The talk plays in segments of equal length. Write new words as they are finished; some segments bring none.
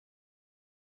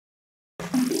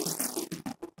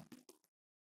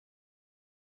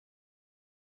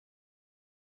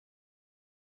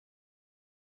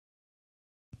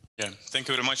Yeah, thank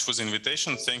you very much for the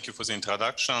invitation. Thank you for the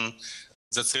introduction.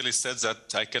 That's really sad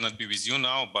that I cannot be with you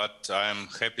now, but I'm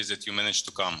happy that you managed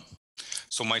to come.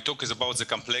 So my talk is about the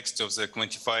complexity of the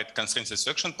quantified constraint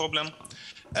satisfaction problem.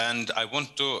 And I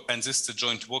want to, and this is a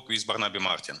joint work with Barnaby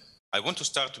Martin. I want to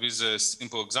start with a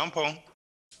simple example.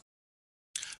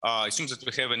 Assume that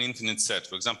we have an infinite set,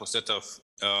 for example, set of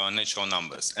natural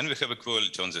numbers, and we have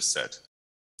equality on this set.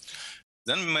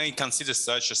 Then we may consider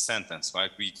such a sentence,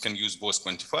 like we can use both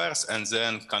quantifiers and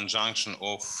then conjunction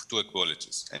of two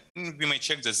equalities. And we may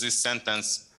check that this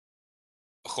sentence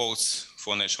holds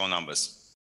for natural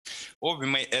numbers. Or we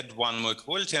may add one more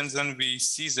equality and then we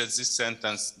see that this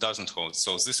sentence doesn't hold.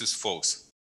 So this is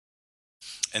false.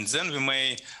 And then we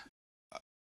may,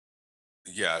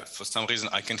 for some reason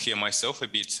I can hear myself a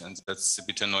bit and that's a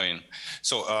bit annoying.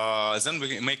 So then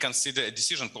we may consider a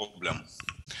decision problem.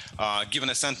 Given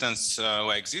a sentence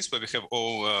like this, where we have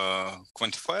all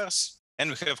quantifiers and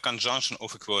we have conjunction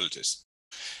of equalities.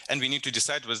 And we need to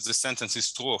decide whether the sentence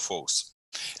is true or false.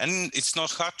 And it's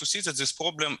not hard to see that this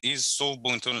problem is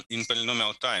solvable in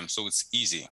polynomial time, so it's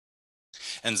easy.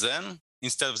 And then,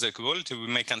 instead of the equality, we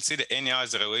may consider any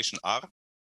other relation R.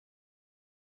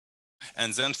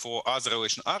 And then for other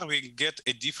relation R, we get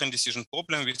a different decision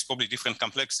problem with probably different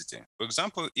complexity. For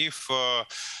example, if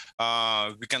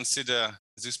we consider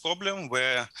this problem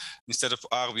where instead of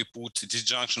R, we put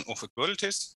disjunction of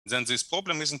equalities, then this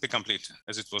problem isn't complete,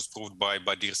 as it was proved by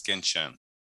Badirsky and Chen.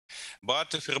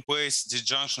 But if we replace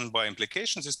disjunction by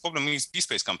implication, this problem is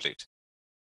p-space complete.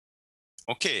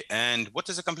 Okay, and what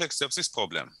is the complexity of this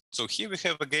problem? So here we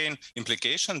have again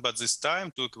implication, but this time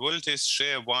two equalities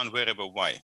share one variable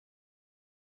y.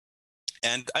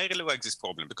 And I really like this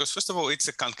problem because, first of all, it's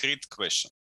a concrete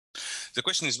question. The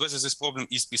question is whether this problem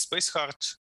is p-space hard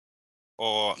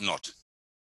or not.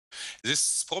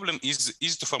 This problem is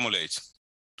easy to formulate.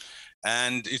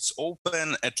 And it's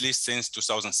open at least since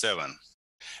 2007.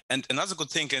 And another good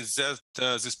thing is that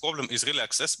this problem is really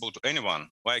accessible to anyone.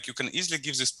 Like you can easily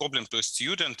give this problem to a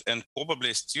student and probably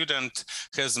a student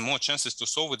has more chances to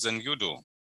solve it than you do.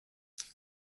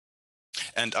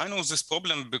 And I know this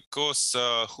problem because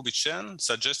Hubi Chen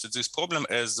suggested this problem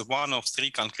as one of 3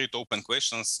 concrete open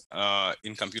questions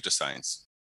in computer science.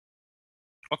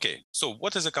 Okay, so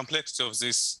what is the complexity of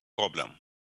this problem?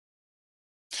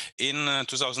 In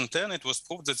 2010, it was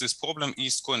proved that this problem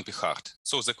is co-NP hard.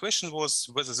 So the question was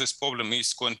whether this problem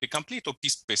is co-NP complete or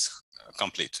p-space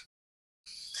complete.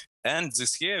 And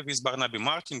this year with Barnaby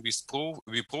Martin,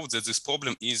 we proved that this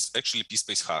problem is actually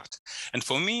p-space hard. And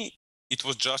for me, it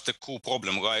was just a cool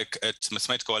problem, like at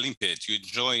Mathematical Olympiad, you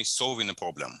enjoy solving a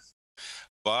problem.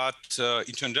 But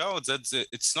it turned out that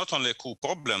it's not only a cool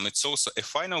problem, it's also a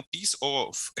final piece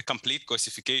of a complete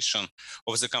classification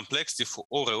of the complexity for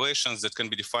all relations that can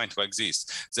be defined like this,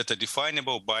 that are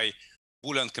definable by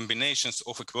Boolean combinations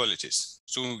of equalities.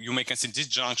 So you may consider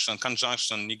disjunction,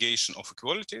 conjunction, negation of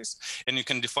equalities, and you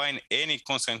can define any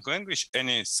constraint language,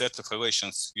 any set of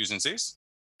relations using this.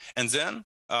 And then,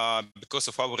 because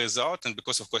of our result and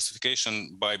because of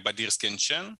classification by Badirsky and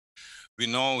Chen, we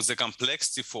know the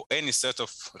complexity for any set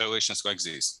of relations like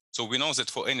this. So we know that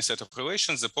for any set of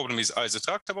relations, the problem is either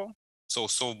tractable, so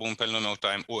solvable in polynomial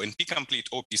time, or NP complete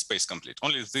or p-space complete.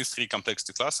 Only these 3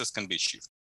 complexity classes can be achieved.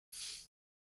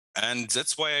 And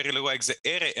that's why I really like the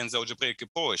array and the algebraic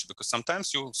approach, because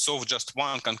sometimes you solve just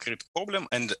one concrete problem,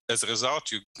 and as a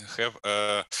result, you have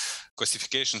a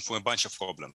classification for a bunch of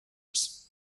problems.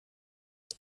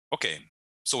 Okay,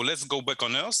 so let's go back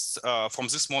on Earth. From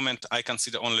this moment, I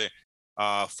consider only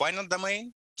finite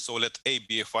domain. So let A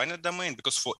be a finite domain,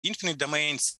 because for infinite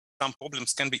domains, some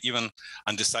problems can be even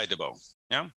undecidable.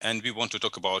 Yeah, and we want to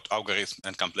talk about algorithm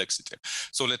and complexity.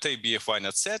 So let A be a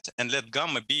finite set, and let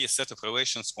gamma be a set of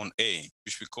relations on A,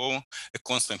 which we call a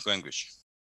constraint language.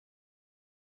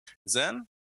 Then,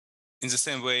 in the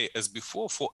same way as before,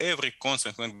 for every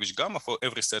constraint language gamma, for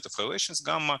every set of relations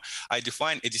gamma, I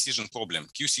define a decision problem,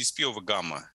 QCSP over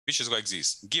gamma, which is like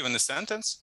this. Given a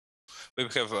sentence, we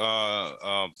have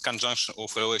a conjunction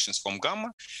of relations from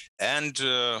gamma, and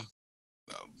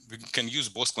we can use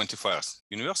both quantifiers,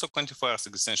 universal quantifiers,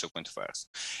 existential quantifiers.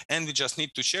 And we just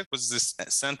need to check whether this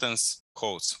sentence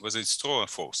holds, whether it's true or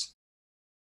false.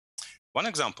 One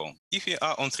example, if we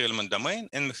are on 3-element domain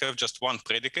and we have just one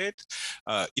predicate,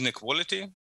 inequality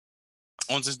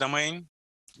on this domain,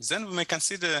 then we may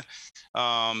consider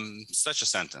such a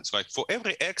sentence, like for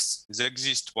every x, there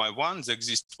exists y1, there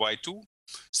exists y2,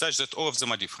 such that all of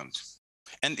them are different.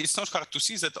 And it's not hard to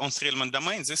see that on 3-element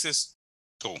domain, this is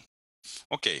true.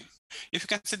 Okay, if you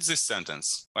consider this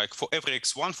sentence, like for every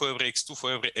x1, for every x2,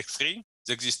 for every x3,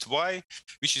 there exists y,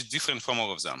 which is different from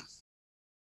all of them.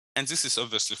 and this is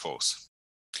obviously false.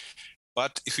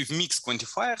 But if we mix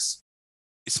quantifiers,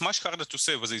 it's much harder to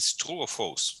say whether it's true or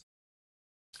false.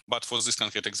 But for this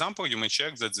concrete example, you may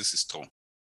check that this is true.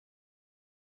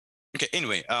 Okay,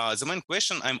 anyway, the main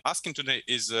question I'm asking today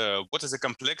is what is the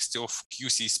complexity of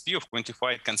QCSP of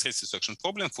quantified constraint satisfaction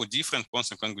problem for different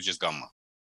constant languages gamma?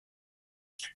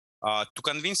 To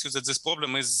convince you that this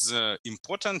problem is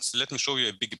important, let me show you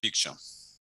a bigger picture.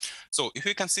 So if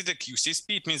we consider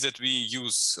QCSP, it means that we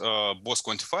use both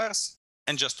quantifiers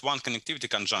and just one connectivity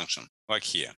conjunction, like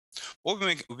here. Or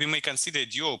we may consider a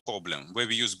dual problem where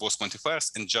we use both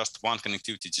quantifiers and just one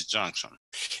connectivity disjunction.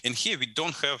 And here we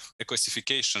don't have a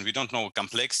classification, we don't know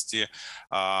complexity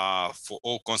for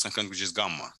all constant languages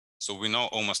gamma. So we know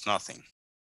almost nothing.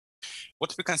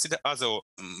 What we consider other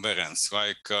variants,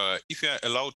 like if we are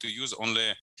allowed to use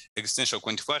only existential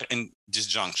quantifier and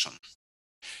disjunction.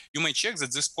 You may check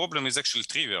that this problem is actually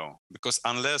trivial, because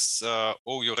unless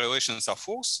all your relations are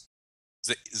false,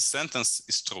 the sentence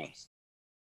is true.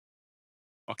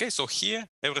 Okay, so here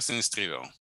everything is trivial.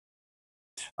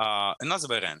 Another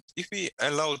variant, if we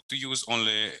allow to use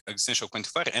only existential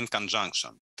quantifier and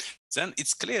conjunction, then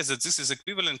it's clear that this is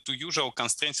equivalent to usual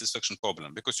constraint satisfaction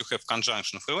problem, because you have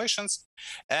conjunction of relations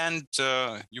and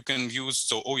you can use,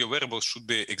 so all your variables should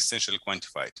be existentially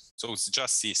quantified. So it's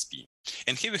just CSP.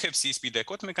 And here we have CSP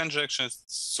dichotomy conjectures.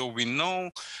 So we know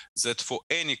that for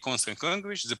any constant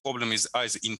language, the problem is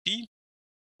either in P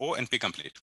or NP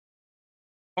complete.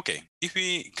 Okay, if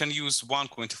we can use one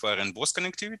quantifier and both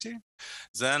connectivity,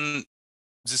 then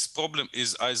this problem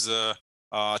is either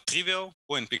trivial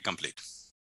or NP complete.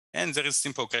 And there is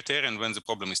simple criterion when the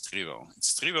problem is trivial.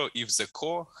 It's trivial if the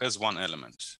core has one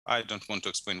element. I don't want to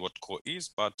explain what core is,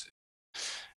 but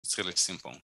it's really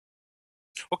simple.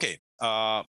 Okay,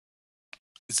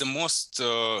 the most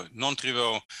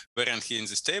non-trivial variant here in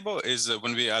this table is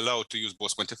when we allow to use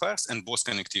both quantifiers and both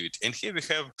connectivity. And here we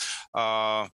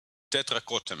have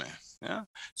tetrachotomy. Yeah?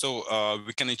 So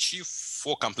we can achieve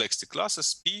 4 complexity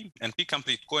classes, P and P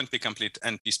complete, co-NP complete,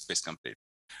 and P space complete.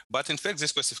 But in fact,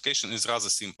 this classification is rather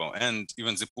simple, and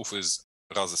even the proof is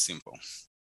rather simple.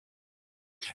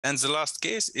 And the last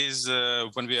case is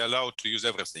when we are allowed to use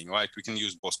everything, like we can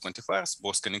use both quantifiers,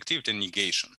 both connectivity, and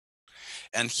negation.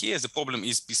 And here the problem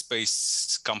is P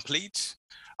space complete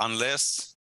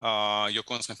unless your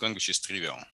constant language is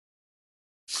trivial.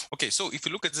 Okay, so if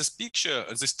you look at this picture,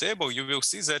 this table, you will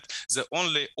see that the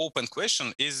only open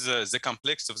question is the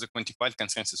complexity of the quantified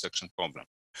constraint satisfaction problem.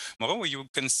 Moreover, you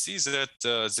can see that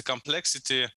the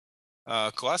complexity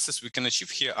classes we can achieve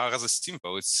here are rather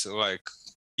simple. It's like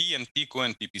P and P, co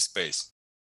and PP space.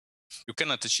 You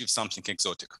cannot achieve something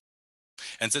exotic.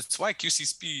 And that's why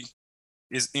QCSP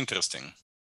is interesting.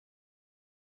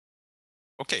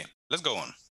 Okay, let's go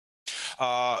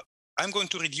on. I'm going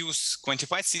to reduce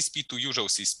quantified CSP to usual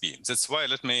CSP. That's why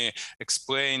let me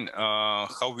explain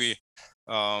how we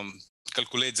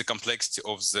calculate the complexity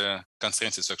of the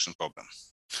constraint satisfaction problem.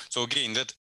 So again,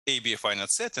 that A be a finite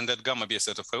set and that gamma be a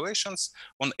set of relations.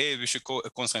 On A, we should call a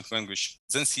constraint language.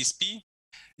 Then CSP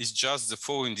is just the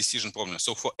following decision problem.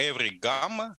 So for every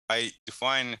gamma, I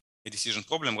define a decision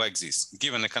problem like this,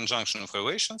 given a conjunction of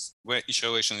relations where each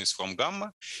relation is from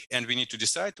gamma, and we need to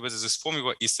decide whether this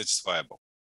formula is satisfiable.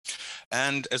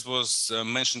 And as was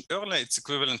mentioned earlier, it's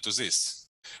equivalent to this.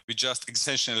 We just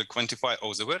essentially quantify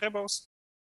all the variables.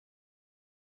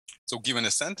 So given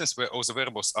a sentence where all the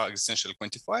variables are essentially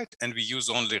quantified and we use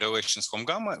only relations from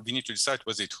gamma, we need to decide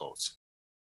whether it holds.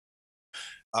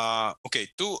 Okay,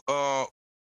 to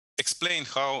explain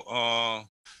how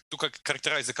to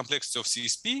characterize the complexity of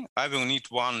CSP, I will need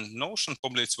one notion,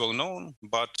 probably it's well known,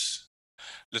 but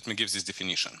let me give this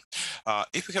definition.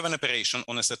 If we have an operation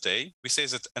on a set A, we say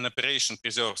that an operation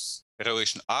preserves a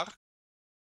relation R,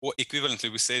 or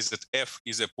equivalently, we say that F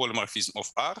is a polymorphism of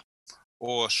R,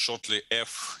 or shortly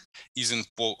F is in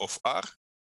pole of R.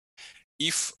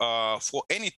 If for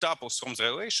any tuples from the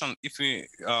relation, if we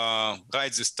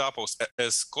write these tuples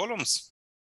as columns,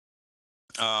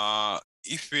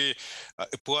 if we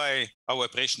apply our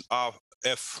operation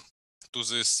F to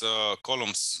these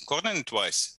columns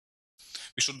coordinate-wise,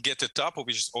 we should get a tuple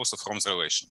which is also from the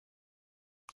relation.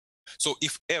 So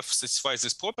if F satisfies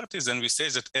this property, then we say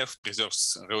that F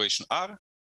preserves relation R,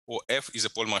 or F is a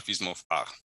polymorphism of R.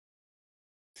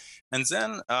 And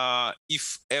then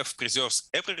if F preserves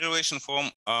every relation from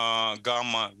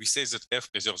gamma, we say that F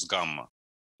preserves gamma.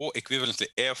 Or equivalently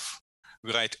F,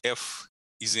 we write F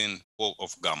is in pole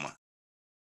of gamma.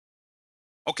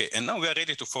 Okay, and now we are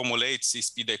ready to formulate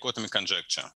CSP dichotomy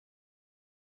conjecture.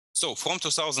 So from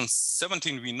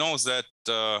 2017, we know that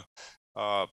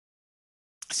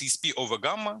CSP over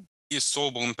gamma is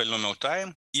solvable in polynomial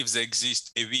time if there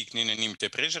exists a weak non-unanimity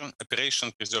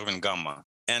operation preserving gamma,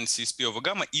 and CSP over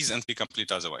gamma is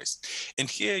NP-complete otherwise. And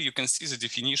here you can see the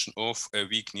definition of a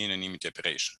weak non-unanimity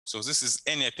operation. So this is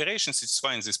any operation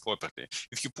satisfying this property.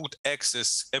 If you put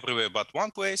x's everywhere but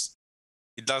one place,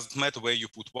 it doesn't matter where you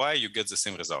put y, you get the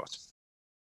same result.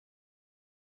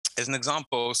 As an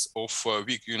examples of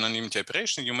weak unanimity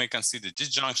operation, you may consider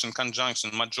disjunction, conjunction,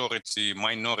 majority,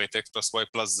 minority, x plus y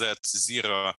plus z,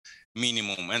 zero,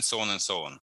 minimum, and so on and so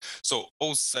on. So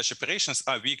all such operations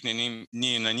are weak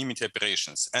unanimity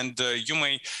operations. And you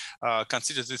may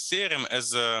consider this theorem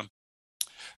as a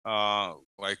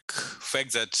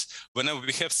fact that whenever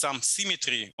we have some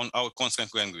symmetry on our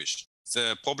constraint language,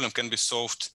 the problem can be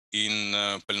solved in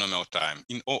polynomial time.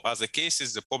 In all other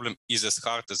cases, the problem is as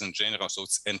hard as in general, so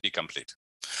it's NP-complete.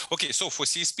 Okay, so for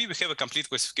CSP, we have a complete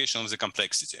classification of the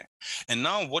complexity. And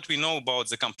now what we know about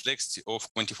the complexity of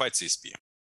quantified CSP.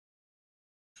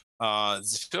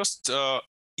 The first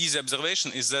easy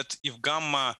observation is that if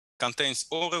gamma contains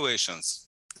all relations,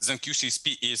 then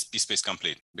QCSP is p-space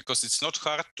complete, because it's not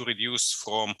hard to reduce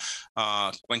from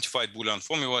quantified Boolean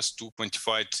formulas to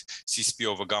quantified CSP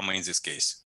over gamma in this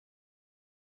case.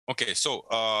 Okay, so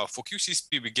for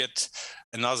QCSP, we get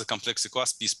another complexity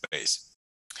class p-space.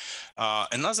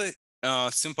 Another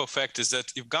simple fact is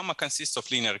that if gamma consists of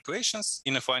linear equations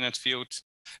in a finite field,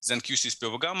 then QCSP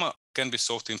over gamma can be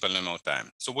solved in polynomial time.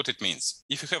 So what it means,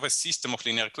 if you have a system of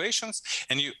linear equations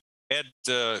and you add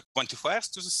quantifiers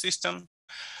to the system,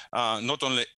 not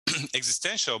only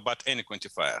existential, but any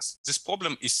quantifiers, this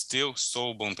problem is still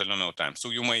solvable in polynomial time. So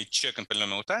you may check in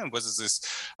polynomial time whether this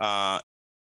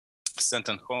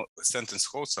sentence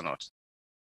holds or not.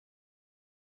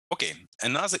 Okay,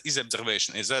 another easy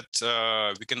observation is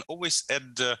that we can always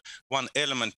add one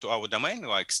element to our domain,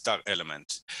 like star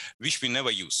element, which we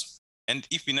never use. And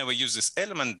if we never use this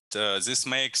element, this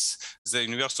makes the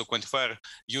universal quantifier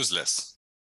useless,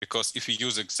 because if we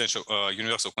use existential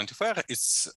universal quantifier,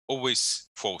 it's always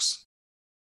false.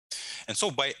 And so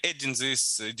by adding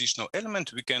this additional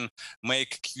element, we can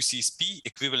make QCSP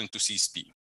equivalent to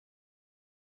CSP.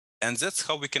 And that's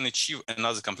how we can achieve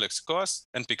another complex class,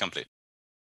 NP-complete.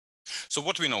 So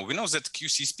what we know that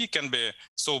QCSP can be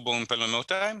solvable in polynomial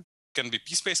time, can be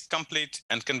p-space complete,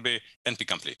 and can be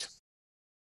NP-complete.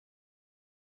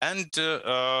 And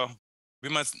we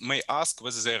may ask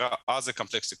whether there are other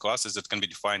complexity classes that can be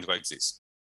defined like this.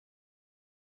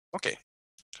 Okay.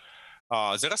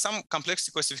 There are some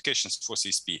complexity classifications for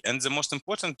CSP, and the most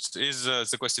important is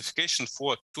the classification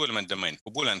for two-element domain,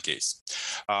 for Boolean case.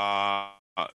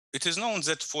 It is known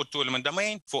that for two-element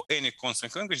domain, for any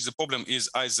constraint language, the problem is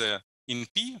either in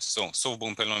P, so solvable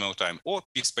in polynomial time, or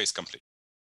p-space complete.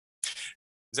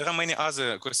 There are many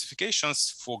other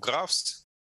classifications for graphs.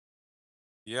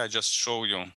 Yeah, I just show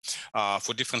you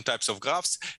for different types of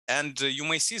graphs. And you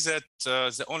may see that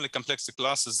the only complexity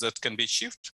classes that can be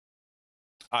achieved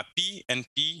are P and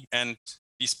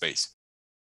p-space.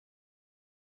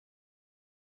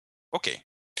 Okay,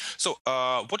 so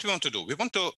what we want to do, we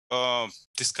want to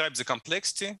describe the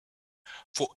complexity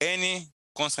for any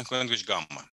constant language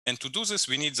gamma. And to do this,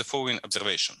 we need the following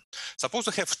observation. Suppose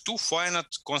we have two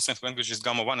finite constant languages,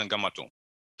 gamma 1 and gamma 2.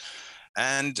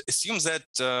 And assume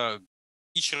that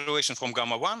each relation from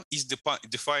gamma 1 is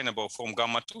definable from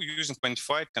gamma 2 using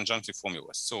quantified conjunctive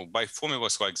formulas. So by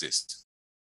formulas like this.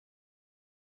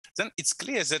 Then it's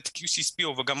clear that QCSP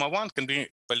over gamma 1 can be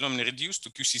polynomially reduced to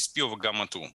QCSP over gamma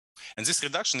 2. And this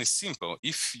reduction is simple.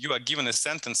 If you are given a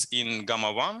sentence in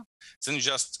gamma 1, then you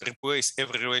just replace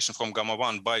every relation from gamma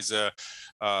 1 by the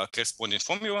corresponding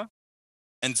formula.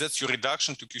 And that's your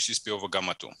reduction to QCSP over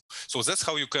gamma 2. So that's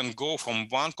how you can go from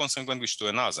one constant language to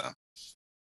another.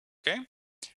 Okay?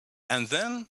 And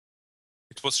then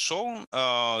it was shown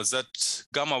that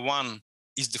gamma 1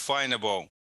 is definable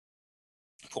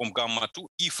from gamma 2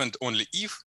 if and only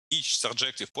if each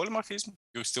surjective polymorphism,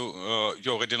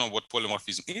 you already know what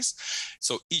polymorphism is.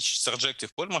 So each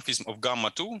surjective polymorphism of gamma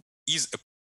 2 is a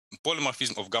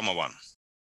polymorphism of gamma 1.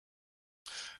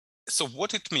 So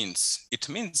what it means? It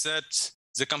means that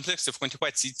the complexity of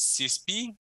quantified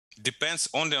CSP depends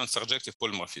only on surjective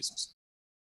polymorphisms.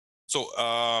 So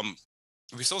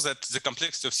we saw that the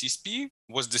complexity of CSP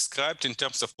was described in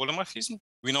terms of polymorphism.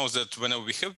 We know that whenever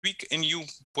we have weak NU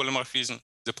polymorphism,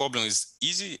 the problem is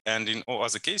easy, and in all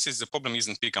other cases, the problem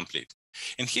isn't P-complete.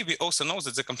 And here we also know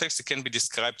that the complexity can be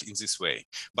described in this way,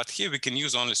 but here we can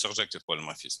use only surjective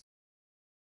polymorphism.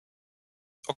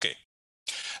 Okay,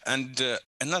 and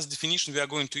another definition we are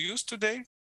going to use today,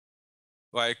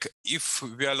 like if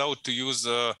we are allowed to use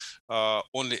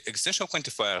only existential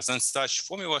quantifiers, then such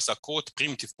formulas are called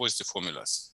primitive positive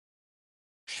formulas.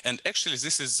 And actually,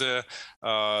 this is the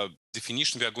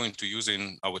definition we are going to use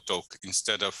in our talk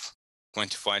instead of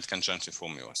quantified conjunctive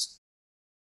formulas.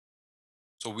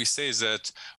 So we say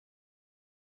that,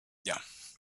 yeah.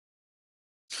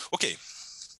 Okay.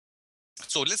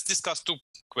 So let's discuss two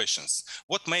questions.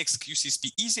 What makes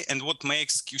QCSP easy and what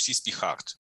makes QCSP hard?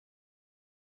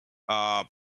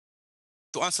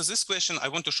 To answer this question, I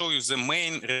want to show you the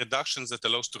main reductions that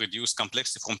allows to reduce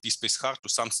complexity from P space hard to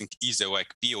something easier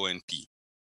like P or NP.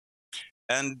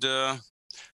 And to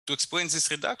explain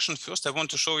this reduction, first I want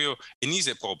to show you an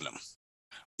easier problem.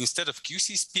 Instead of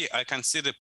QCSP, I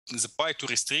consider the pi2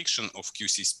 restriction of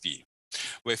QCSP,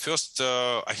 where first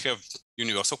I have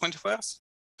universal quantifiers,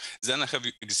 then I have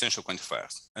existential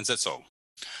quantifiers, and that's all.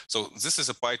 So this is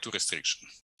a pi2 restriction.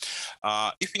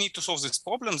 If we need to solve this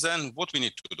problem, then what we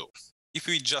need to do? If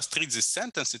we just read this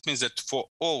sentence, it means that for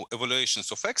all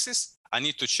evaluations of x's, I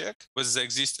need to check whether there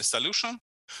exists a solution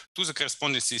to the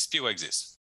corresponding CSP like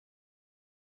this.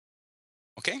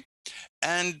 Okay?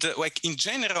 And like in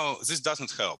general, this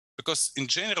doesn't help because in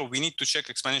general, we need to check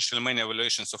exponentially many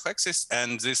evaluations of x's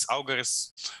and this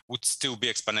algorithm would still be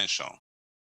exponential.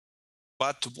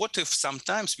 But what if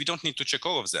sometimes we don't need to check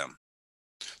all of them?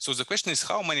 So the question is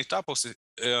how many tuples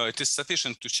it is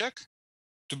sufficient to check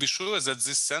to be sure that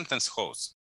this sentence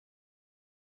holds.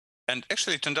 And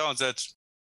actually it turned out that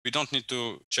we don't need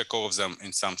to check all of them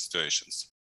in some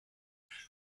situations.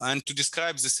 And to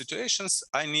describe the situations,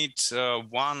 I need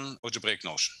one algebraic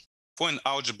notion. For an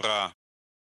algebra,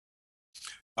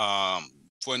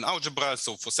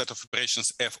 so for set of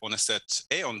operations F on a set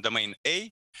A, on domain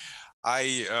A,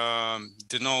 I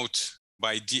denote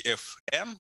by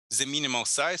dfm the minimal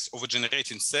size of a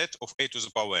generating set of a to the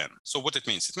power n. So what it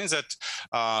means? It means that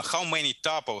how many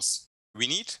tuples we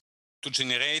need to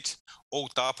generate all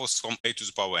tuples from a to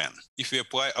the power n if we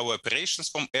apply our operations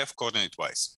from F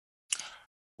coordinate-wise.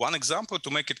 One example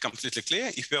to make it completely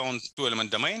clear, if we are on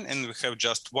two-element domain and we have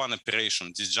just one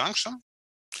operation, disjunction,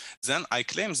 then I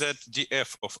claim that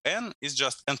df of n is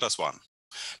just n plus 1.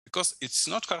 Because it's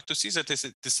not hard to see that it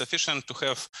is sufficient to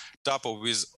have tuple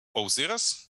with all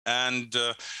zeros and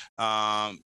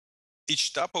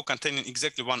each tuple containing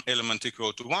exactly one element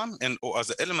equal to 1 and all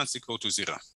other elements equal to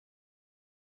 0.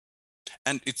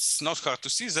 And it's not hard to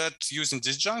see that using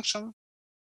disjunction,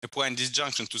 applying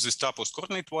disjunction to this tuples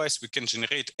coordinate-wise, we can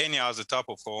generate any other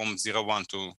tuple from 0, 1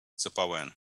 to the power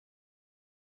n.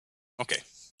 Okay.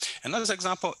 Another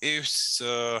example is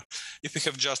if we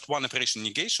have just one operation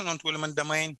negation on two-element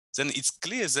domain, then it's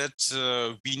clear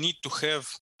that we need to have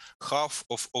half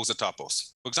of all the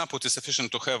tuples. For example, it is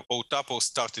sufficient to have all tuples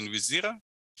starting with 0,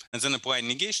 and then applying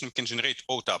negation, we can generate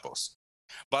all tuples.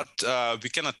 But we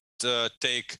cannot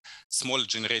take small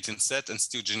generating set and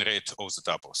still generate all the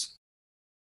tuples.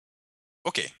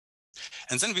 Okay.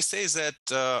 And then we say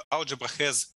that algebra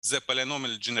has the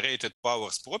polynomial generated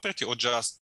powers property, or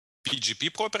just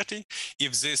PGP property,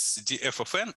 if this df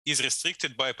of n is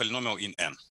restricted by a polynomial in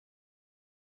n.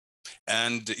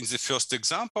 And in the first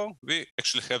example, we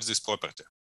actually have this property.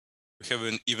 We have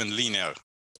an even linear.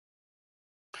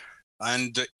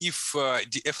 And if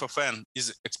df of n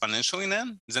is exponential in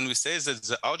n, then we say that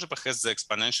the algebra has the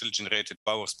exponential generated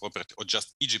powers property, or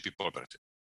just EGP property.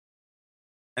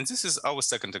 And this is our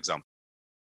second example.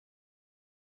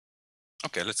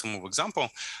 Okay, let's move example.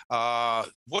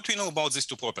 What we know about these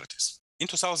two properties? In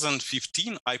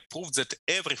 2015, I proved that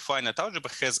every finite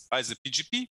algebra has either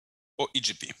PGP or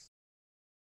EGP.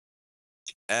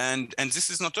 And this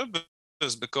is not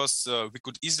obvious because we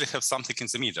could easily have something in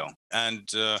the middle. And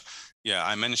yeah,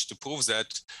 I managed to prove that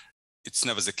it's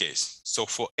never the case. So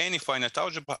for any finite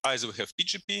algebra, either we have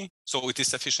PGP, so it is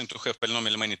sufficient to have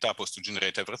polynomial many tuples to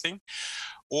generate everything,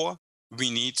 or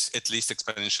we need at least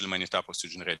exponentially many tuples to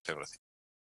generate everything.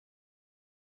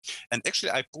 And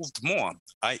actually, I proved more.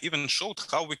 I even showed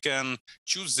how we can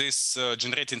choose this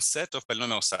generating set of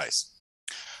polynomial size.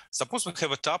 Suppose we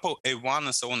have a tuple A1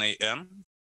 and so on AN.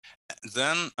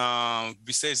 Then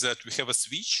we say that we have a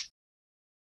switch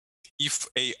if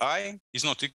AI is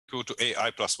not equal to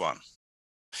AI plus 1.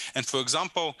 And for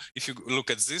example, if you look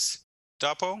at this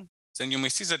tuple, then you may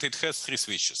see that it has three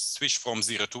switches. Switch from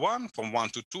 0 to 1, from 1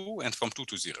 to 2, and from 2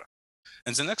 to 0.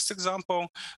 And the next example,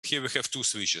 here we have two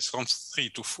switches, from 3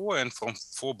 to 4 and from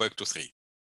 4 back to 3.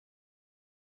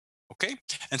 Okay,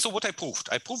 and so what I proved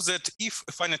that if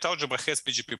a finite algebra has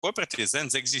PGP properties, then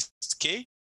there exists K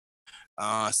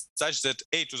such that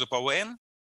a to the power n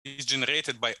is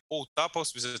generated by all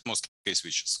tuples with at most K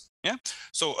switches. Yeah,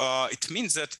 so it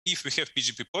means that if we have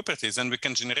PGP properties, then we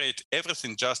can generate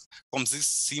everything just from this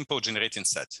simple generating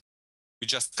set. we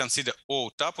just consider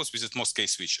all tuples with at most k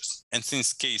switches. And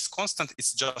since k is constant,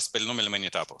 it's just polynomial many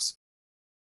tuples.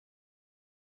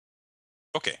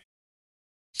 Okay.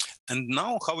 And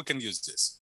now how we can use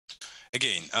this?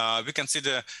 Again, we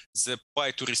consider the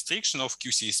pi2 restriction of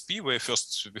QCSP, where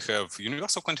first we have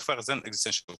universal quantifiers, then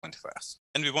existential quantifiers.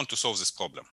 And we want to solve this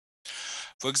problem.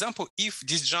 For example, if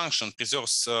disjunction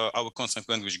preserves our constant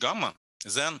language gamma,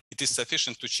 then it is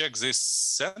sufficient to check this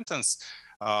sentence,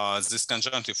 this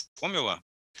conjunctive formula,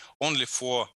 only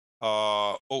for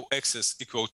all x's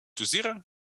equal to 0,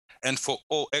 and for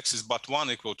all x's but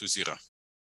 1 equal to 0.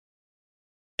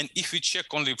 And if we check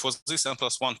only for this n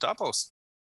plus 1 tuples,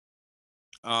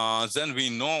 then we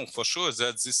know for sure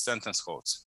that this sentence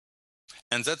holds.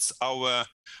 And that's our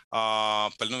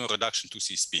polynomial reduction to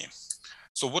CSP.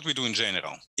 So what we do in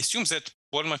general, assume that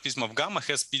polymorphism of gamma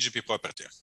has PGP property.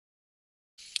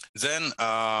 Then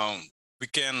we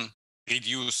can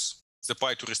reduce the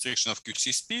pi2 restriction of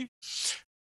QCSP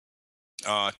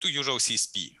to usual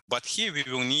CSP. But here we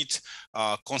will need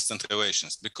constant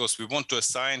relations because we want to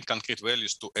assign concrete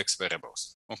values to x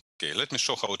variables. Okay, let me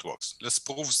show how it works. Let's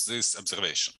prove this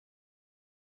observation.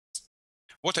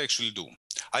 What I actually do,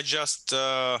 I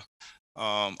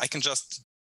can just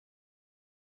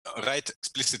write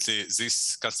explicitly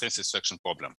this constraint satisfaction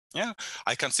problem. Yeah,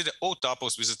 I consider all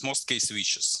tuples with at most k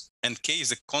switches, and k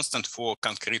is a constant for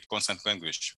concrete constant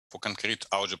language, for concrete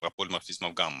algebra polymorphism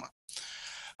of gamma.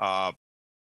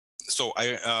 So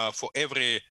for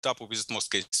every tuple with at most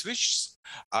k switches,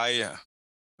 I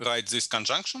write this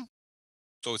conjunction.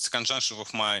 So it's conjunction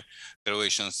of my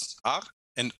relations R,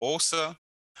 and also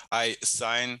I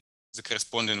assign the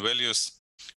corresponding values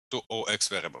to all x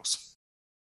variables.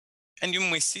 And you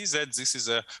may see that this is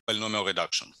a polynomial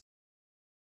reduction.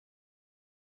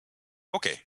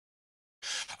 Okay.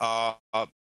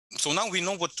 So now we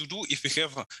know what to do if we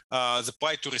have the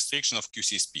pi2 restriction of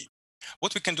QCSP.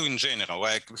 What we can do in general,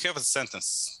 like we have a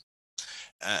sentence.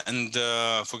 And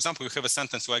for example, we have a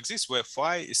sentence like this where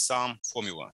phi is some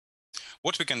formula.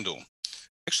 What we can do?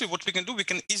 Actually, what we can do, we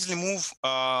can easily move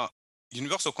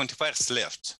universal quantifiers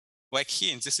left. Like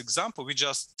here in this example, we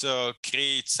just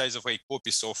create size of a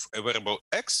copies of a variable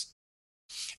x,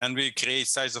 and we create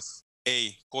size of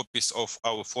a copies of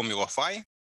our formula phi,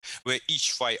 where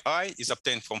each phi I is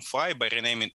obtained from phi by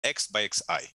renaming x by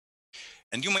xi.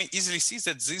 And you may easily see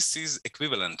that this is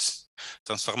equivalent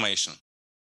transformation.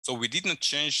 So we did not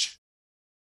change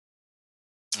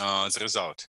the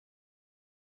result,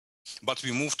 but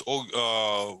we moved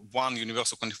all, one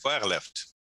universal quantifier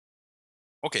left.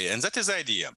 Okay, and that is the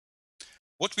idea.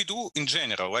 What we do in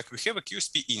general, like we have a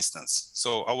QSP instance,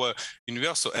 so our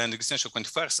universal and existential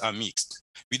quantifiers are mixed.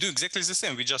 We do exactly the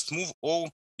same. We just move all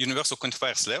universal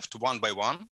quantifiers left one by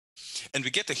one, and we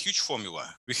get a huge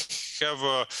formula. We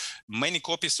have many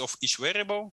copies of each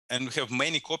variable, and we have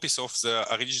many copies of the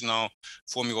original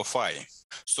formula phi.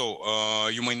 So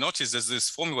you may notice that this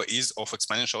formula is of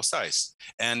exponential size.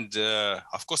 And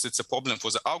of course, it's a problem for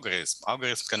the algorithm.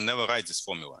 Algorithms can never write this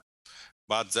formula.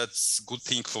 But that's a good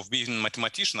thing for being a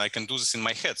mathematician. I can do this in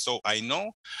my head. So I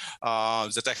know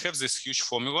that I have this huge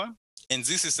formula, and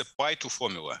this is a pi2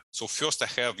 formula. So first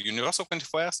I have universal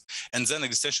quantifiers, and then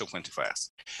existential quantifiers.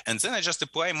 And then I just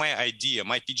apply my idea,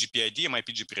 my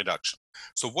PGP reduction.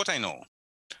 So what I know?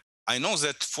 I know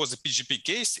that for the PGP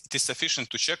case, it is sufficient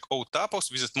to check all tuples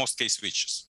with at most k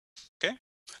switches. Okay?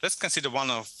 Let's consider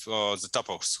one of the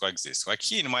tuples like this. Like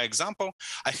here in my example,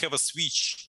 I have a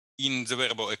switch in the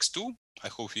variable x2. I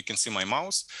hope you can see my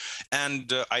mouse.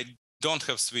 And I don't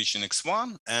have switch in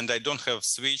x1, and I don't have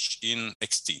switch in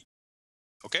xt.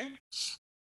 Okay?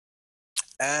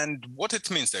 And what it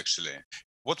means actually,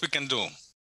 what we can do,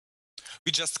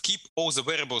 we just keep all the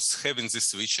variables having these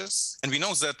switches, and we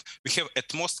know that we have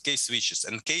at most k switches,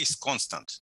 and k is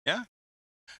constant. Yeah?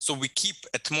 So we keep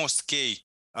at most k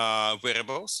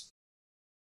variables,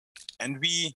 and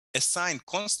we assign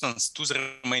constants to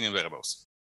the remaining variables.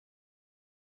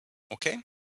 Okay?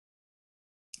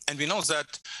 And we know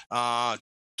that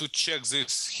to check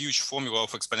this huge formula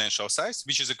of exponential size,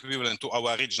 which is equivalent to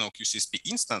our original QCSP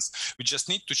instance, we just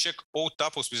need to check all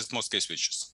tuples with at most k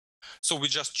switches. So we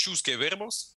just choose k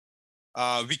variables,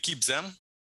 we keep them,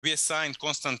 we assign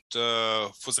constant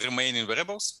for the remaining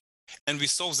variables, and we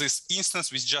solve this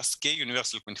instance with just k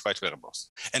universally quantified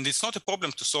variables. And it's not a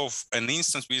problem to solve an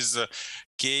instance with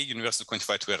k universally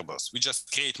quantified variables. We just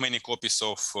create many copies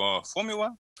of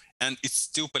formula, and it's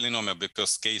still polynomial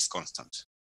because k is constant.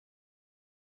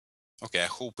 Okay, I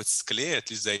hope it's clear, at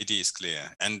least the idea is clear.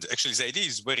 And actually the idea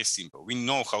is very simple. We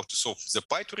know how to solve the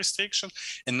pi2 restriction,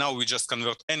 and now we just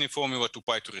convert any formula to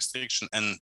pi2 restriction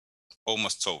and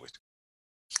almost solve it.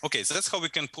 Okay, so that's how we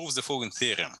can prove the following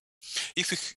theorem.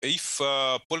 If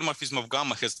polymorphism of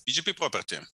gamma has PGP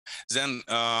property, then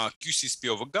QCSP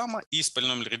over gamma is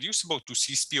polynomially reducible to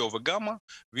CSP over gamma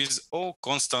with all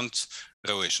constant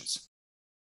relations.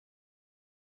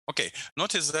 Okay,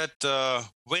 notice that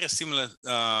very similar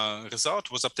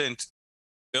result was obtained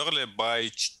earlier by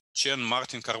Chen,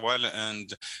 Martin, Carvalho,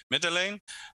 and Medellin,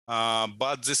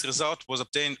 but this result was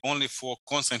obtained only for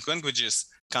constraint languages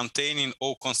containing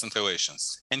all constant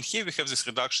relations. And here we have this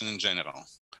reduction in general,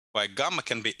 like gamma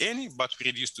can be any, but we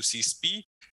reduce to CSP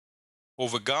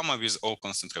over gamma with all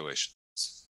constant relations.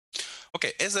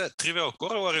 Okay, as a trivial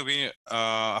corollary, we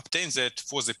obtain that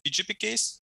for the PGP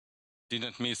case,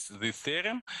 didn't miss this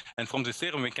theorem, and from the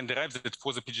theorem we can derive that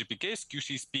for the PGP case,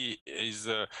 QCSP is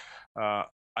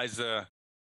either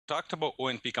tractable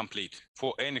or NP complete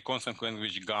for any constant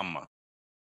language gamma.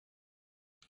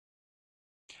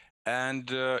 And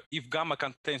if gamma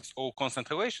contains all constant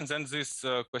relations, then this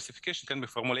classification can be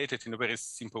formulated in a very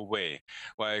simple way.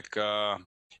 Like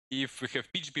if we have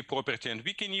PGP property and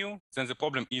weaken U, then the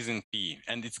problem is in P.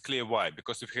 And it's clear why,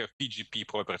 because if we have PGP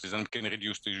properties, then we can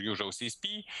reduce to usual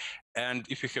CSP. And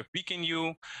if we have weaken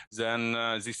U, then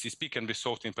this CSP can be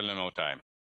solved in polynomial time.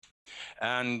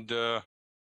 And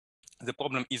the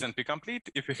problem is NP complete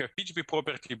if we have PGP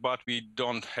property, but we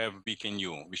don't have weaken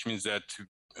U, which means that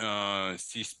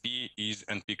CSP is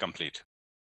NP complete.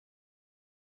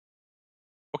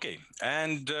 Okay,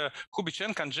 and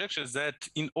Hubichan conjectures that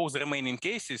in all the remaining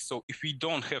cases, so if we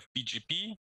don't have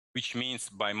PGP, which means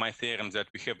by my theorem that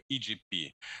we have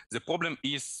EGP, the problem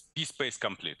is P-space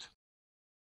complete.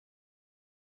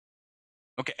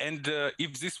 Okay, and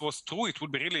if this was true, it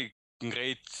would be really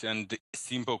great and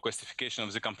simple classification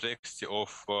of the complexity of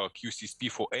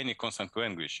QCSP for any constant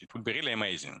language. It would be really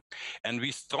amazing. And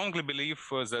we strongly believe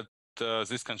that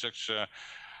this conjecture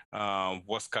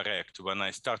was correct when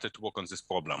I started to work on this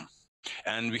problem.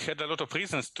 And we had a lot of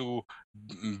reasons to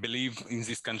believe in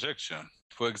this conjecture.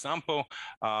 For example,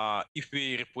 if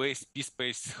we replace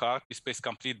P-space hard, P-space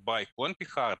complete by Quantified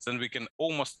hard, then we can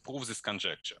almost prove this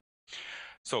conjecture.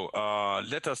 So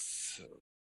let us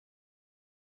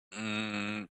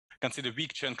consider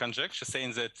weak chain conjecture,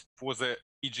 saying that for the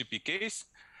EGP case,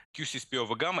 QCSP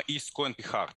over gamma is Cohen-P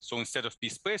hard. So instead of P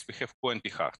space, we have Cohen-P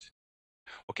hard.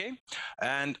 Okay,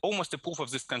 and almost a proof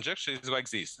of this conjecture is like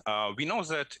this. We know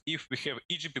that if we have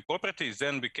EGP properties,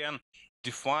 then we can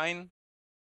define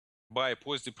by a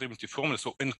positive primitive formula,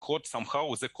 so encode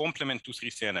somehow the complement to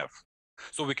 3CNF.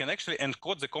 So we can actually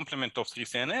encode the complement of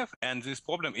 3CNF, and this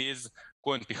problem is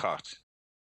Cohen-P hard.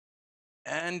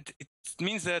 And it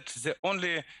means that the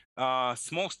only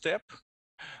small step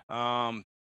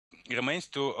remains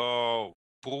to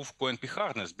prove Cohen-P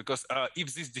hardness, because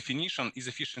if this definition is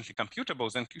efficiently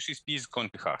computable, then QCSP is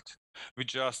Cohen-P hard. We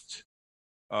just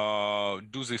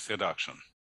do this reduction.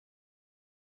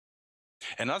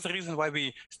 Another reason why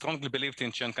we strongly believed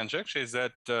in chain conjecture is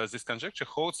that this conjecture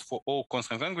holds for all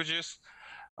constant languages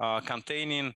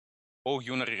containing all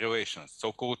unary relations,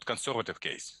 so-called conservative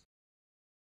case.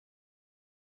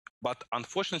 But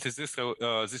unfortunately,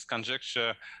 this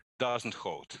conjecture doesn't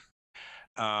hold.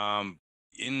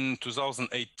 In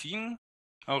 2018,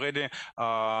 already,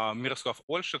 Miroslav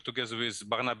Olshak, together with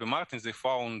Barnaby Martin, they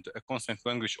found a constant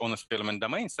language on a element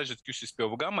domain such that QCSP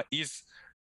over gamma is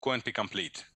Cohen-P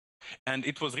complete. And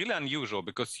it was really unusual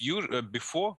because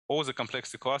before, all the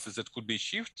complexity classes that could be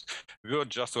achieved were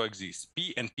just like this,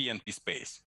 P and P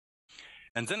space.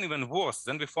 And then even worse,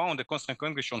 then we found a constant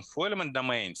language on four-element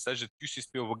domain such that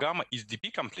QCSP over gamma is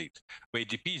DP complete, where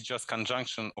DP is just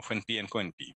conjunction of NP and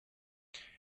CoNP.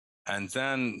 And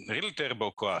then, really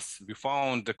terrible class, we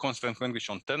found the constant language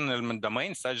on 10-element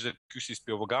domain such that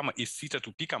QCSP over gamma is theta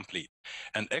to P complete.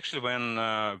 And actually, when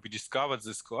we discovered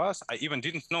this class, I even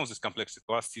didn't know this complexity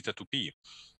class theta to P.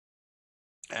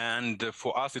 And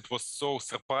for us, it was so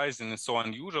surprising and so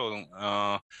unusual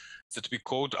that we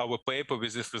called our paper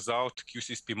with this result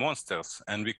QCSP monsters,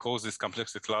 and we call these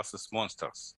complexity classes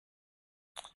monsters.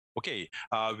 Okay,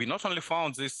 we not only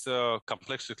found these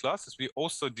complexity classes, we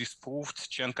also disproved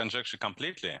chain conjecture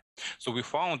completely. So we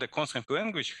found a constant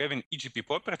language having EGP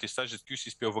properties such that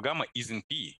QCSP over gamma is in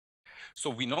P. So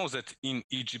we know that in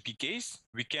EGP case,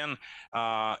 we can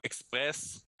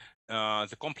express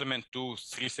the complement to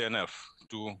 3CNF,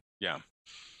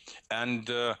 and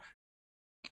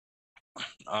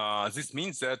this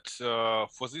means that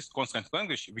for this constant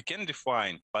language, we can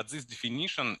define, but this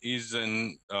definition is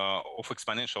of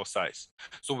exponential size.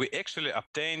 So we actually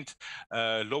obtained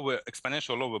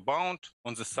exponential lower bound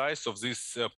on the size of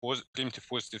this primitive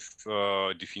positive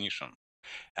definition.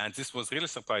 And this was really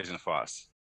surprising for us,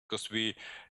 because we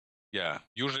Yeah,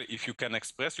 usually if you can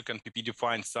express, you can PP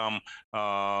define some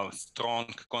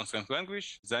strong constraint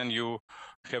language, then you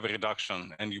have a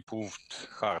reduction and you proved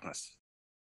hardness.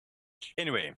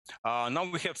 Anyway, now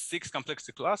we have 6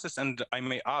 complexity classes, and I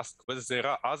may ask whether there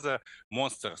are other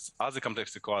monsters, other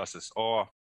complexity classes, or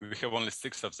we have only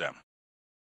 6 of them.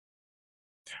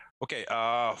 Okay,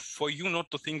 for you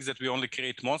not to think that we only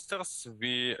create monsters,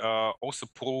 we also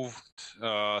proved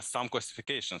some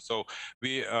classification. So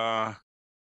we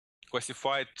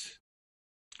classified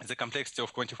the complexity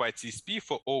of quantified CSP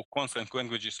for all constraint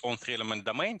languages on 3-element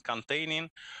domain containing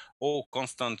all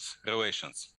constant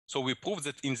relations. So we proved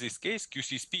that in this case,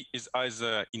 QCSP is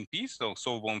either in P, so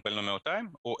solvable in polynomial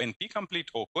time, or NP complete,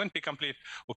 or CoNP complete,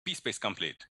 or P-space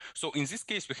complete. So in this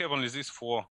case, we have only these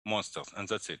 4 monsters, and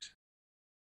that's it.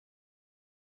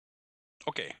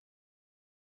 Okay.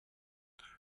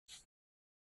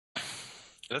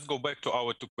 Let's go back to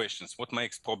our 2 questions. What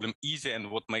makes problem easy and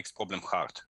what makes problem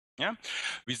hard? Yeah,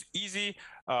 with easy,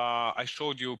 I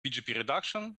showed you PGP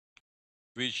reduction,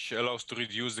 which allows to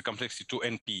reduce the complexity to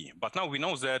NP. But now we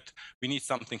know that we need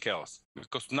something else,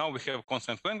 because now we have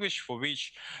constraint language for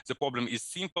which the problem is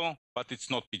simple, but it's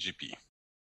not PGP.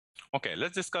 Okay,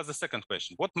 let's discuss the second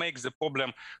question. What makes the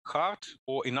problem hard,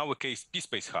 or in our case,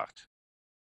 P-space hard?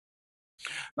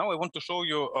 Now I want to show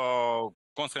you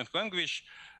constraint language,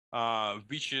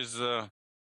 which is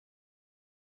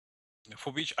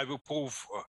for which I will prove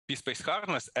P-space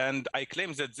hardness, and I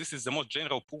claim that this is the most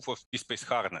general proof of P-space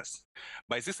hardness.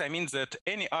 By this, I mean that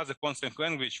any other constraint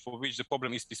language for which the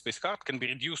problem is P-space hard can be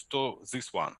reduced to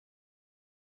this one.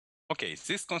 Okay,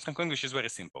 this constraint language is very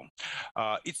simple.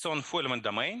 It's on 4-element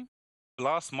domain,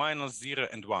 plus, minus, 0,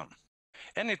 and 1.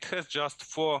 And it has just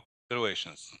 4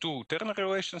 relations. 2 ternary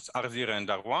relations, R0 and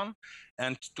R1,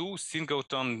 and 2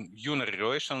 singleton unary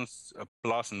relations,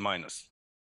 plus and minus.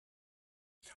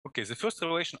 Okay, the first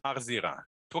relation R0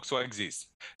 works like this.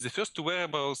 The first 2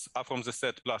 variables are from the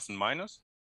set plus and minus.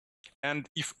 And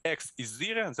if x is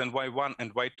 0, then y1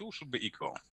 and y2 should be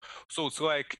equal. So it's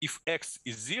like if x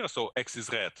is 0, so x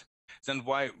is red, then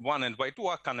y1 and y2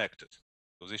 are connected.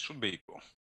 So they should be equal.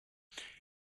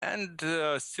 And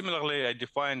similarly, I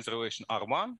define the relation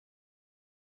R1.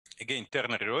 Again,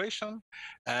 ternary relation.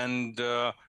 And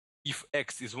if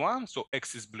x is 1, so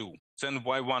x is blue, then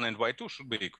y1 and y2 should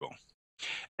be equal.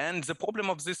 And the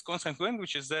problem of this constraint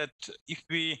language is that if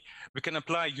we can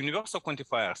apply universal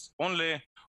quantifiers only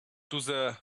to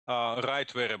the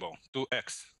right variable, to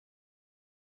x.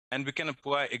 And we can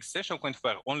apply existential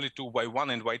quantifier only to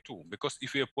y1 and y2, because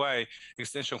if we apply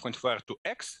existential quantifier to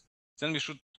x, then we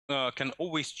should can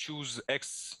always choose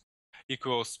x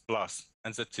equals plus,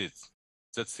 and that's it.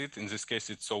 That's it. In this case,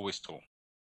 it's always true.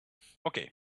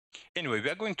 Okay. Anyway, we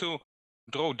are going to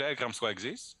draw diagrams like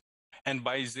this. And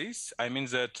by this, I mean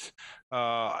that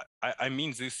I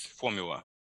mean this formula.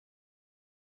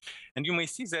 And you may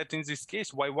see that in this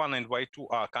case, y1 and y2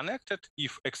 are connected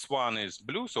if x1 is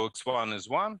blue, so x1 is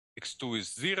 1, x2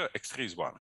 is 0, x3 is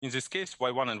 1. In this case,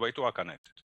 y1 and y2 are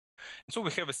connected. And so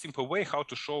we have a simple way how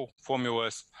to show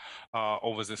formulas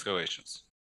over these relations.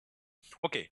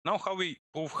 Okay, now how we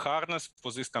prove hardness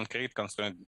for this concrete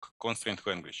constraint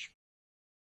language.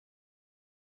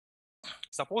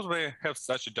 Suppose we have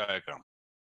such a diagram.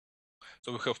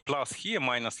 So we have plus here,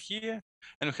 minus here,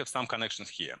 and we have some connections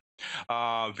here.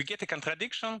 We get a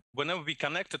contradiction whenever we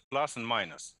connected plus and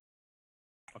minus.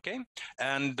 Okay,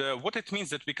 and what it means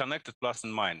that we connected plus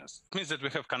and minus? It means that we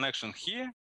have connection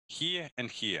here, here, and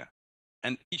here.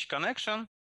 And each connection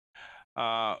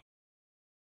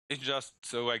is just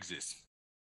like this.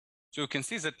 So you can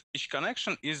see that each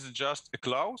connection is just a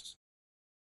clause.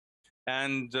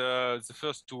 And the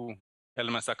first 2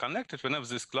 elements are connected whenever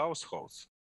this clause holds.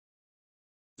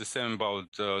 The same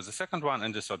about the second one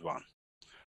and the third one.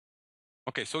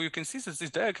 Okay, so you can see that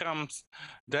this diagram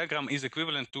is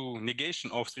equivalent to negation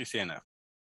of 3CNF.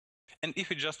 And if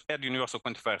you just add universal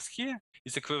quantifiers here,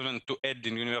 it's equivalent to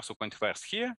adding universal quantifiers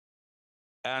here.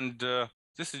 And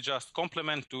this is just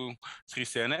complement to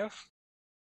 3CNF.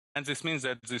 And this means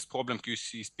that this problem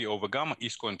QCSP over gamma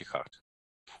is CoNP hard.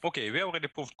 Okay, we already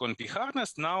proved CoNP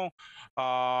hardness. Now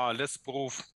let's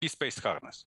prove P-space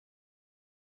hardness.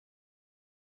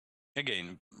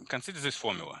 Again, consider this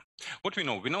formula. What we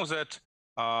know? We know that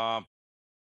quantified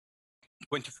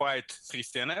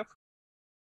 3CNF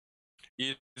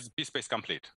is P-space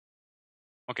complete.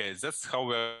 Okay, that's how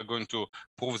we're going to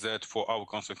prove that for our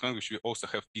constraint language, we also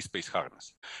have P-space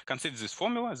hardness. Consider this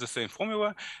formula, the same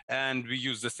formula, and we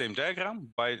use the same diagram,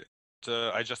 but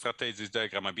I just rotate this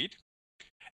diagram a bit.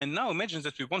 And now imagine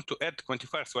that we want to add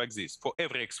quantifiers like this. For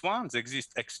every x1, there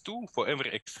exists x2 for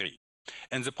every x3.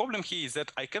 And the problem here is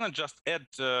that I cannot just add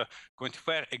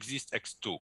quantifier exist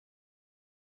x2,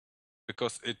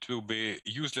 because it will be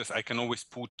useless. I can always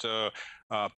put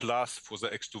plus for the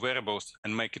x2 variables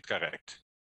and make it correct.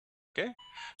 Okay,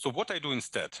 so what I do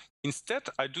instead? Instead,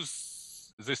 I do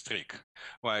this trick.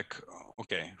 Like,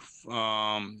 okay,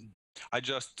 I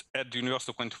just add the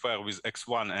universal quantifier with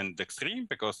x1 and x3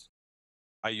 because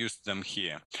I used them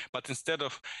here. But instead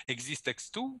of exist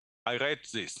x2, I write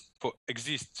this for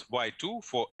exist y2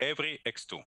 for every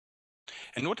x2.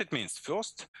 And what it means?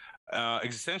 First,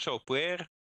 existential pair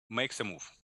makes a move.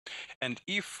 And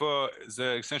if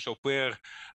the existential pair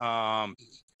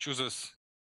chooses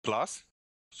plus,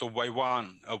 so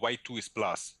y1, y2 is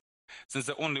plus, then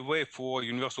the only way for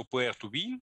universal pair to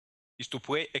win is to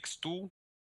play x2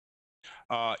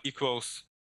 equals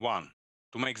 1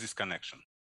 to make this connection.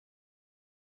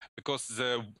 Because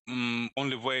the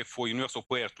only way for universal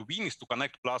pair to win is to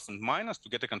connect plus and minus to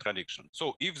get a contradiction.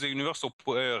 So if the universal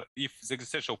pair, if the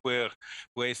existential pair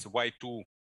plays y2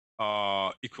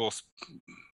 equals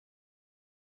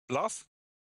plus,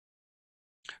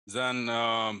 then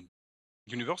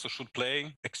universal should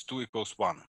play x2 equals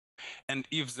 1. And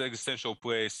if the existential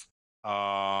plays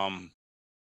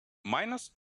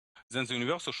minus, then the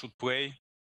universal should play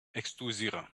x2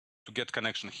 0 to get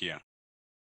connection here.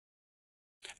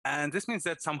 And this means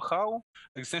that somehow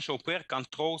existential pair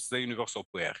controls the universal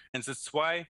pair. And that's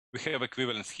why we have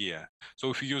equivalence here. So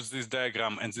if you use this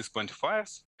diagram and these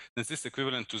quantifiers, then this is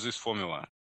equivalent to this formula.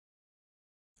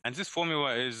 And this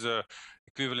formula is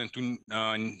equivalent to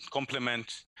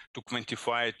complement to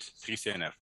quantified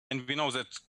 3CNF. And we know that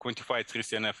quantified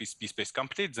 3CNF is p-space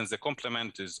complete, then the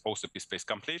complement is also p-space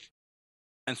complete.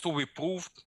 And so we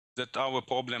proved that our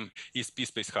problem is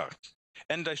p-space hard.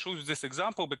 And I showed you this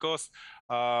example because,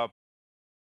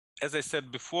 as I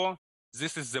said before,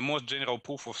 this is the most general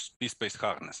proof of p-space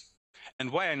hardness. And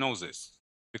why I know this?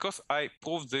 Because I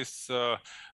proved this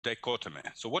dichotomy.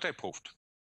 So what I proved?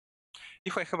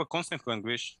 If I have a constant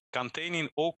language containing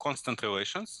all constant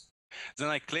relations, then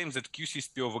I claim that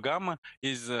QCSP over gamma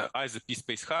is either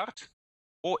p-space hard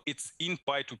or it's in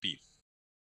pi to p.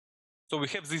 So we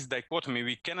have this dichotomy.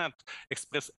 We cannot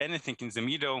express anything in the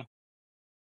middle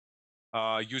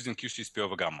using QCSP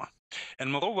over gamma.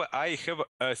 And moreover, I have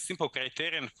a simple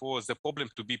criterion for the problem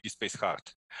to be p-space hard.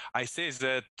 I say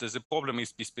that the problem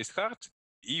is p-space hard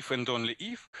if and only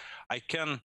if I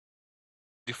can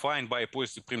define by a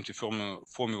positive primitive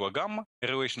formula gamma a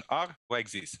relation R like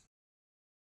this.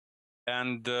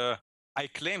 And I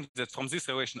claim that from this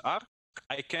relation R,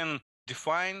 I can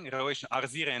define relation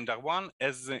R0 and R1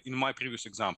 as in my previous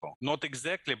example. Not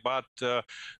exactly, but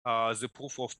the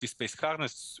proof of p-space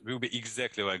hardness will be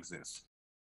exactly like this.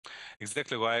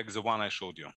 Exactly like the one I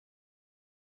showed you.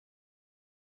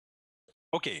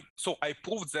 Okay, so I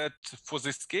proved that for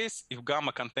this case, if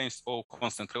gamma contains all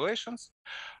constant relations,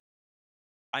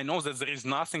 I know that there is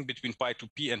nothing between pi to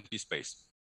p and p-space.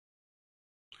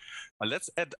 Let's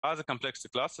add other complexity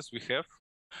classes we have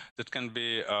that can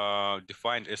be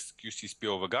defined as QCSP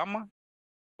over gamma,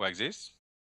 like this.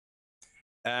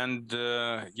 And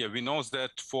yeah, we know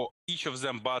that for each of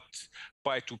them but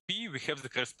pi to p, we have the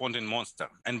corresponding monster.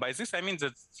 And by this, I mean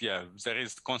that, yeah, there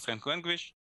is constraint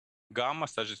language, gamma,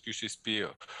 such as QCSP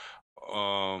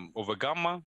over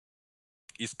gamma,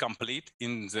 is complete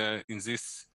in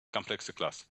this complexity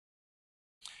class.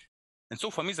 And so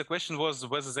for me, the question was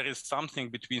whether there is something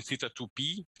between theta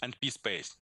 2p and p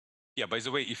space. Yeah, by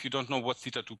the way, if you don't know what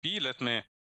theta 2p, let me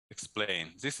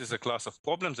explain. This is a class of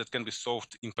problems that can be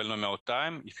solved in polynomial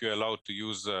time if you're allowed to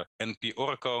use NP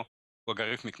oracle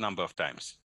logarithmic number of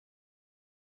times.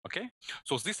 Okay,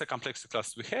 so this is a complexity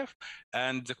class we have.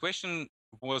 And the question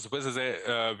was whether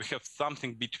we have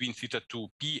something between theta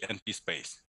 2p and p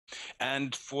space.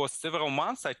 And for several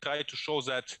months, I tried to show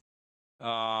that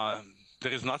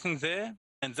there is nothing there.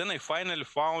 And then I finally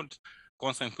found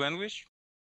constraint language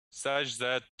such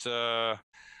that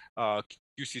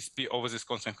QCSP over this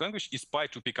constraint language is pi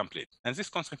to p complete. And this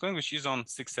constraint language is on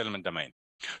 6-element domain.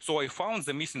 So I found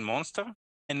the missing monster,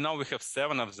 and now we have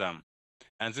 7 of them.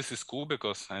 And this is cool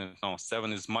because I don't know,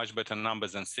 7 is much better number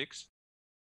than 6.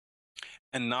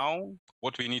 And now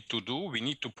what we need to do, we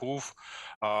need to prove,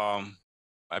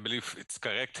 I believe it's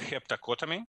correct,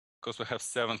 heptacotomy, because we have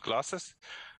 7 classes.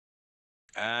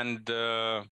 And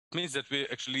it means that we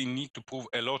actually need to prove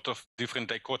a lot of different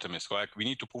dichotomies. Like we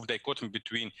need to prove dichotomy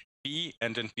between P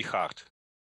and NP hard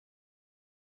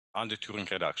under Turing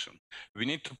reduction. We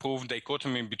need to prove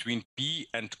dichotomy between P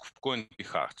and co-NP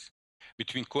hard,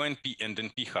 between co-NP and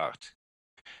NP hard,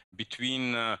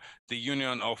 between the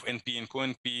union of NP and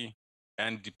co-NP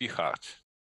and DP hard.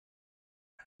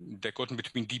 dichotomy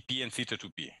between dp and theta to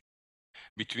p,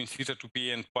 between theta to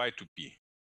p and pi to p,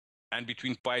 and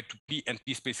between pi to p and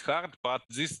p space hard, but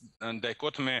this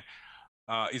dichotomy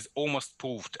is almost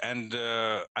proved, and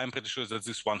I'm pretty sure that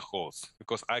this one holds,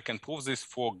 because I can prove this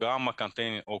for gamma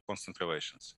containing all constant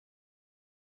relations.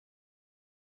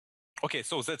 Okay,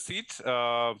 so that's it.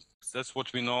 That's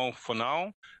what we know for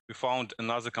now. We found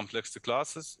another complexity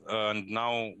classes, and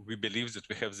now we believe that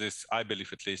we have this, I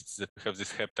believe at least, that we have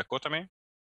this Hebb dichotomy.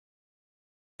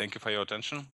 Thank you for your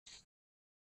attention.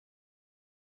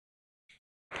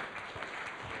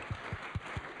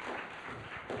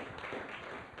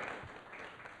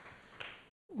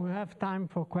 We have time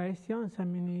for questions. I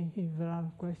mean, if there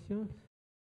are questions.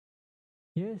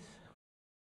 Yes?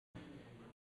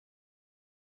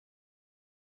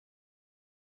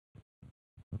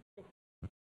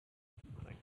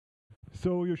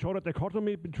 So you showed a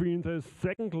dichotomy between the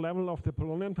second level of the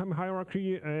Polynomial time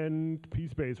hierarchy and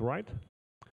p-space, right?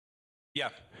 Yeah,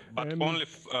 but only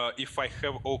if I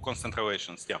have all constant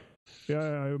relations, yeah. Yeah,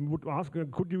 I would ask,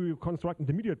 could you construct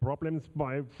intermediate problems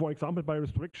by, for example, by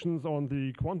restrictions on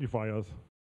the quantifiers?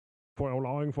 For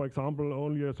allowing, for example,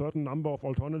 only a certain number of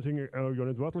alternating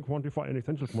universal quantifier and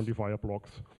essential quantifier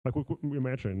blocks. I could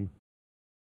imagine.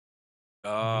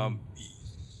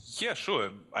 Yeah,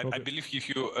 sure. Okay. I believe if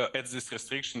you add this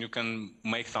restriction, you can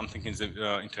make something in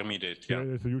the intermediate. Yeah,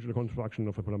 it's the usual construction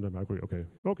of a polynomial hierarchy. Okay.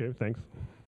 Okay. Thanks.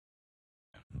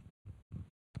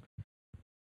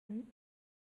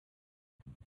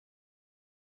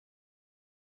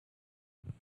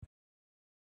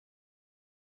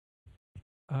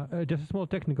 Just a small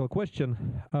technical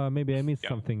question. Maybe I missed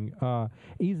something.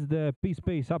 Is the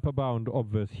p-space upper bound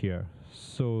obvious here,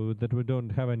 so that we don't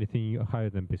have anything higher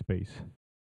than p-space?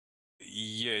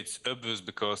 Yeah, it's obvious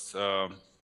because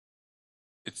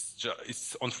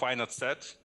it's on finite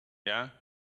set. Yeah,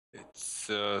 it's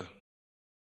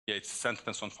it's a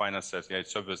sentence on finite set. Yeah,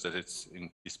 it's obvious that it's in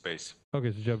p-space.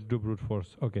 Okay, so you have do brute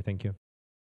force. Okay, thank you.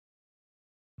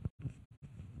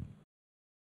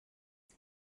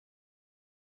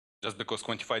 Just because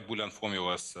quantified Boolean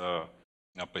formulas are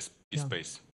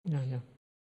p-space. Yeah.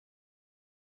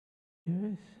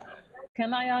 Yes.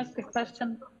 Can I ask a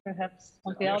question, perhaps,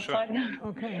 on the outside? Sure.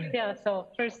 Okay. Yeah, so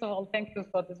first of all, thank you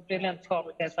for this brilliant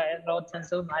talk. As I wrote in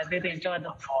Zoom, I really enjoyed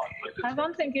it. I'm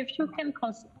wondering if you can,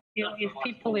 if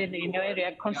people in your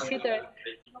area consider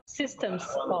systems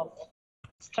of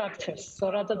structures.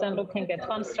 So rather than looking at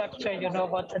one structure, you know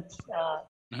what its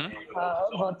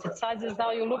size is.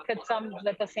 Now you look at some,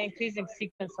 let us say, increasing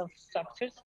sequence of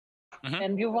structures,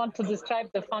 and you want to describe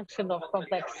the function of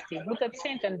complexity. Would that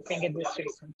change anything in this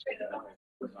research?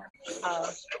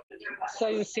 So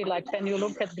you see, like when you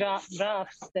look at graphs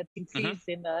that increase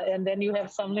and then you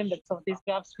have some limits of these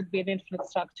graphs would be an infinite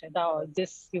structure. Now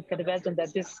this, you can imagine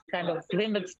that this kind of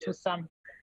limits to some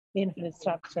infinite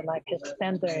structure, like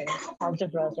expander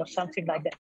algebras or something like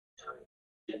that.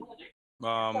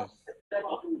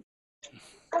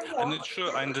 I'm not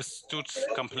sure I understood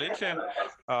completely,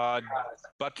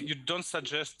 but you don't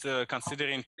suggest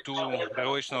considering two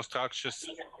relational structures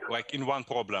like in one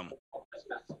problem,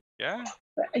 yeah?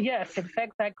 Yes, in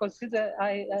fact, I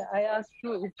asked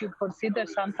you if you consider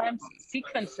sometimes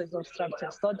sequences of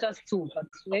structures, not just two, but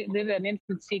maybe an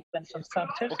infinite sequence of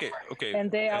structures. Okay.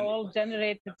 And they are all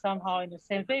generated somehow in the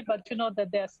same way, but you know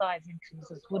that their size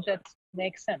increases. Would that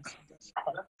make sense?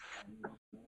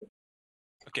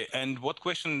 Okay, and what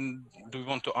question do we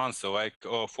want to answer? Like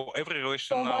for every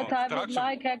relational structure? So what I would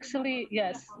like actually,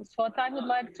 yes, what I would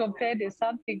like to obtain is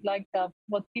something like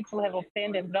what people have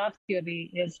obtained in graph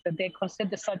theory is that they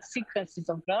consider such sequences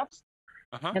of graphs,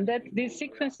 and that these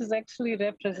sequences actually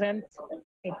represent,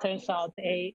 it turns out,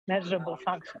 a measurable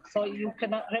function. So you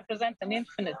cannot represent an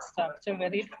infinite structure,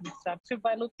 very infinite structure,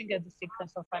 by looking at the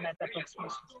sequence of finite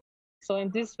approximations. So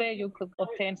in this way, you could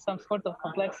obtain some sort of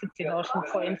complexity notion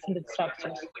for infinite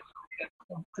structures.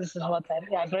 This is what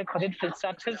I write for infinite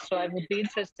structures, so I would be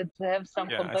interested to have some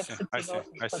complexity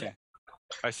notion.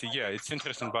 I see. Yeah, it's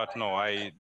interesting, but no,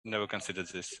 I never considered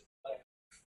this.